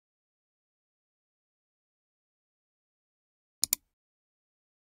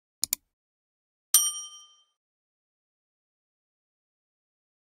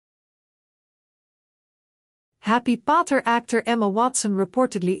Happy Potter actor Emma Watson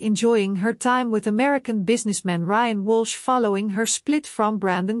reportedly enjoying her time with American businessman Ryan Walsh following her split from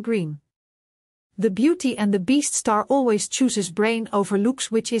Brandon Green.The Beauty and the Beast star always chooses brain over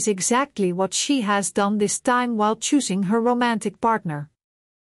looks, which is exactly what she has done this time while choosing her romantic partner.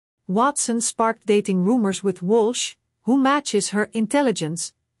 Watson sparked dating rumors with Walsh, who matches her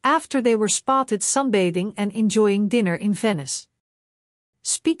intelligence, after they were spotted sunbathing and enjoying dinner in Venice.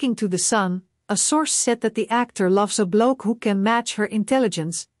 Speaking to The Sun, a source said that the actor loves a bloke who can match her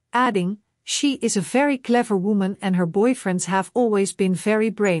intelligence, adding, "She is a very clever woman and her boyfriends have always been very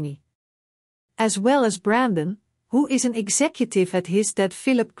brainy." As well as Brandon, who is an executive at his dad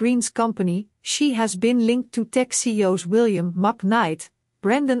Philip Green's company, she has been linked to tech CEOs William McKnight,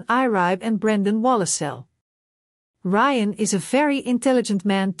 Brendan Iribe and Brendan Wallace. Ryan is a very intelligent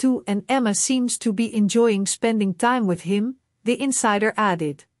man too, and Emma seems to be enjoying spending time with him, the insider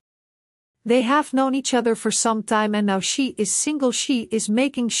added. They have known each other for some time and now she is single. She is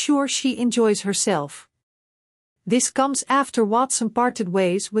making sure she enjoys herself. This comes after Watson parted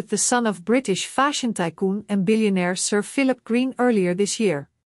ways with the son of British fashion tycoon and billionaire Sir Philip Green earlier this year.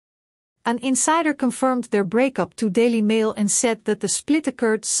 An insider confirmed their breakup to Daily Mail and said that the split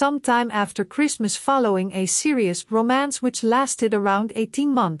occurred sometime after Christmas following a serious romance which lasted around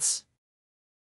 18 months.